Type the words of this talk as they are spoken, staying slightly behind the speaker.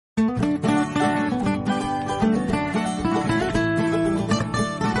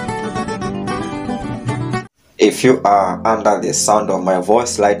If you are under the sound of my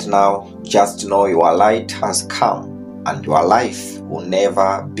voice right now, just know your light has come and your life will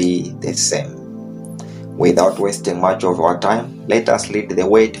never be the same. Without wasting much of our time, let us read the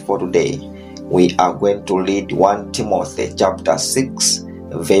word for today. We are going to read 1 Timothy chapter 6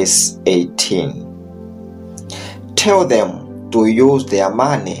 verse 18. Tell them to use their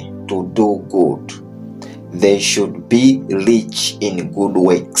money to do good. They should be rich in good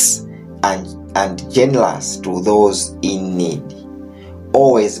works and generous to those in need,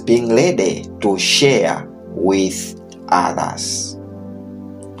 always being ready to share with others.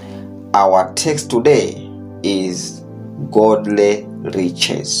 Our text today is godly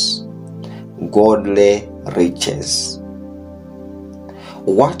riches. Godly riches.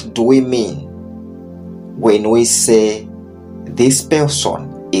 What do we mean when we say this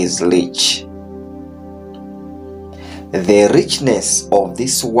person is rich? The richness of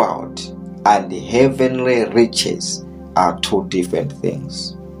this world and heavenly riches are two different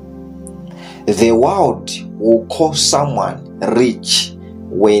things. The world will call someone rich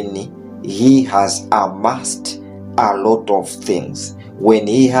when he has amassed a lot of things, when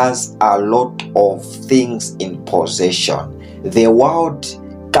he has a lot of things in possession. The world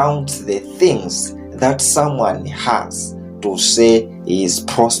counts the things that someone has to say he is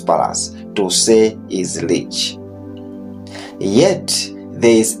prosperous, to say he is rich. Yet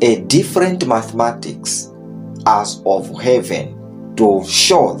there is a different mathematics as of heaven to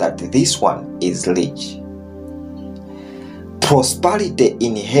show that this one is rich. Prosperity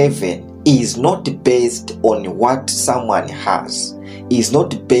in heaven is not based on what someone has, is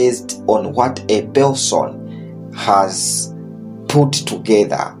not based on what a person has put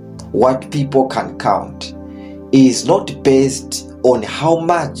together, what people can count. It is not based on how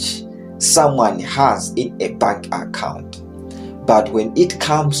much someone has in a bank account. But when it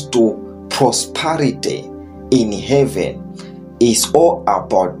comes to prosperity in heaven, it's all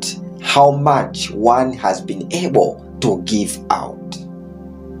about how much one has been able to give out.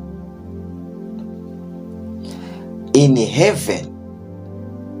 In heaven,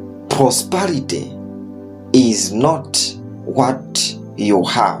 prosperity is not what you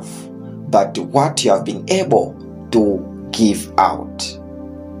have, but what you have been able to give out.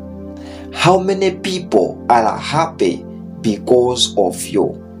 How many people are happy because of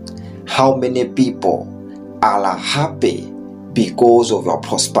you? How many people are happy because of your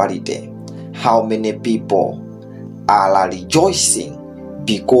prosperity? How many people are rejoicing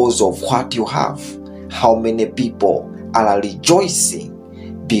because of what you have? How many people are rejoicing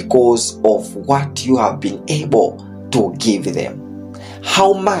because of what you have been able to give them?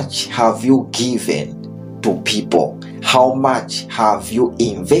 How much have you given to people? How much have you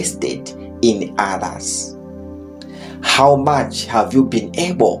invested in others? How much have you been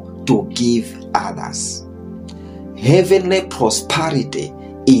able to give others? Heavenly prosperity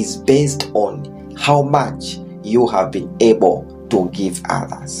is based on how much you have been able to give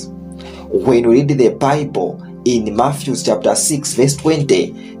others. When we read the Bible in Matthew chapter 6 verse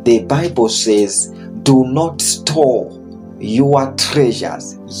 20, the Bible says, "Do not store your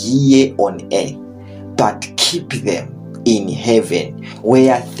treasures here on earth, but keep them in heaven,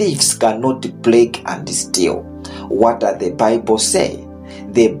 where thieves cannot break and steal." What does the Bible say?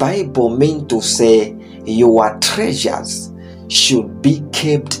 The Bible means to say your treasures should be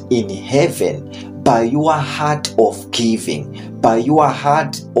kept in heaven by your heart of giving, by your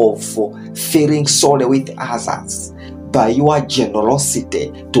heart of feeling sorry with others, by your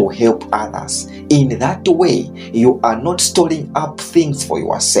generosity to help others. In that way, you are not storing up things for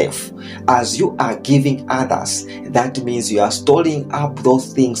yourself. As you are giving others, that means you are storing up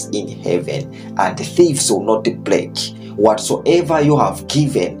those things in heaven, and thieves will not break. Whatsoever you have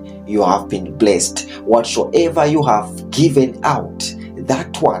given, you have been blessed. Whatsoever you have given out,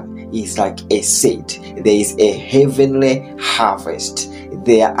 that one is like a seed. There is a heavenly harvest.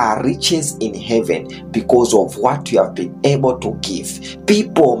 There are riches in heaven because of what you have been able to give.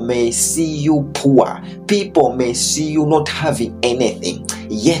 People may see you poor. People may see you not having anything,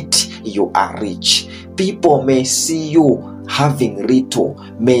 yet you are rich. People may see you having little,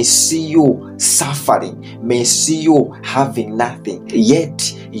 may see you suffering, may see you having nothing,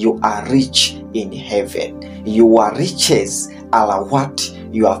 yet you are rich in heaven. Your riches are what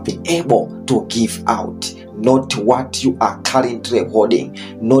you have been able to give out, not what you are currently holding,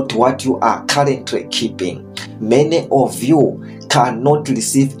 not what you are currently keeping. Many of you cannot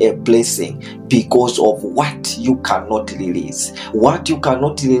receive a blessing because of what you cannot release. What you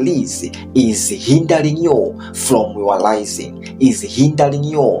cannot release is hindering you from realizing, is hindering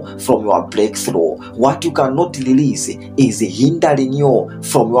you from your breakthrough. What you cannot release is hindering you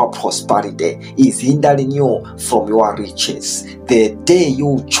from your prosperity, is hindering you from your riches. The day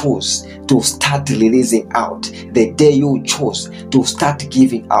you choose to start releasing out, the day you choose to start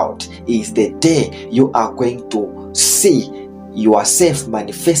giving out, is the day you are going to see yourself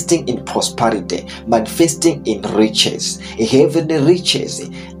manifesting in prosperity, manifesting in riches. Heavenly riches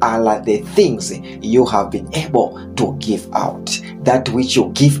are the things you have been able to give out. That which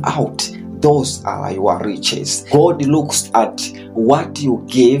you give out, those are your riches. God looks at what you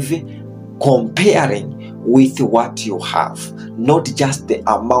give, comparing with what you have, not just the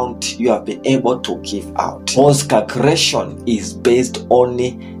amount you have been able to give out. God's calculation is based on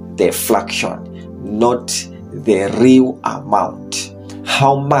the fraction, not the real amount.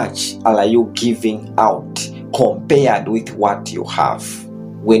 How much are you giving out compared with what you have?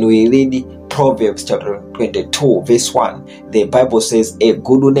 When we read Proverbs chapter 22 verse 1, the Bible says a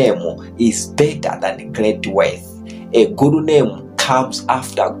good name is better than great wealth. A good name comes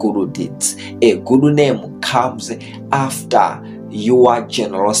after good deeds. A good name comes after your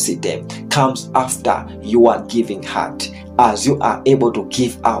generosity, comes after your giving heart. As you are able to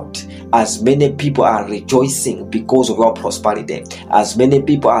give out, as many people are rejoicing because of your prosperity, as many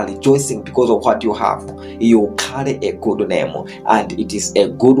people are rejoicing because of what you have, you carry a good name, and it is a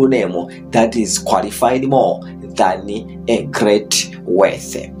good name that is qualified more than a great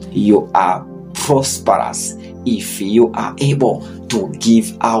wealth. You are prosperous if you are able to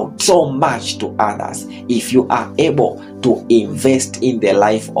give out so much to others, if you are able to invest in the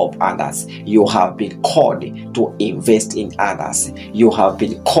life of others. You have been called to invest in others. You have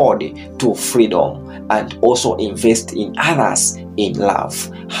been called to freedom and also invest in others in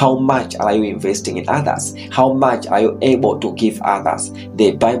love. How much are you investing in others? How much are you able to give others?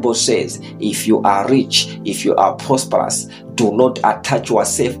 The Bible says if you are rich, if you are prosperous, do not attach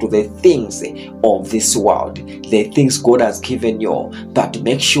yourself to the things of this world, the things God has given you, but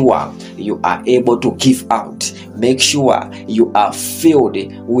make sure you are able to give out. Make sure you are filled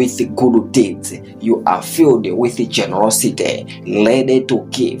with good deeds. You are filled with generosity, ready to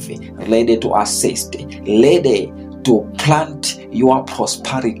give, ready to assist, ready to plant your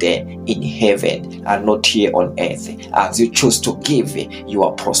prosperity in heaven and not here on earth. As you choose to give,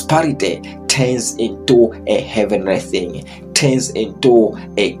 your prosperity turns into a heavenly thing, turns into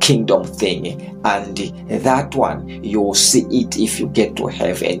a kingdom thing, and that one you will see it if you get to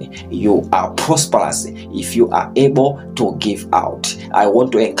heaven. You are prosperous if you are able to give out. I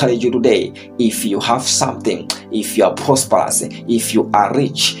want to encourage you today, if you have something, if you are prosperous, if you are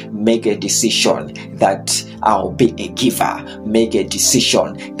rich, make a decision that I'll be a giver. Make a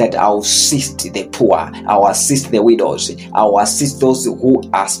decision that I'll assist the poor, I'll assist the widows, I'll assist those who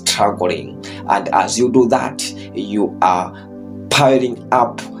are struggling. And as you do that, you are piling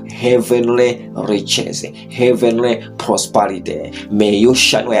up heavenly riches, heavenly prosperity. May you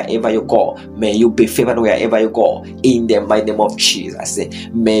shine wherever you go. May you be favored wherever you go. In the mighty name of Jesus,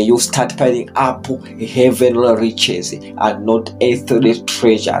 may you start piling up heavenly riches and not earthly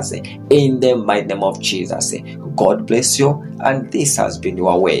treasures. In the mighty name of Jesus, God bless you. And this has been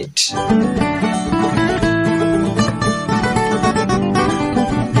your word.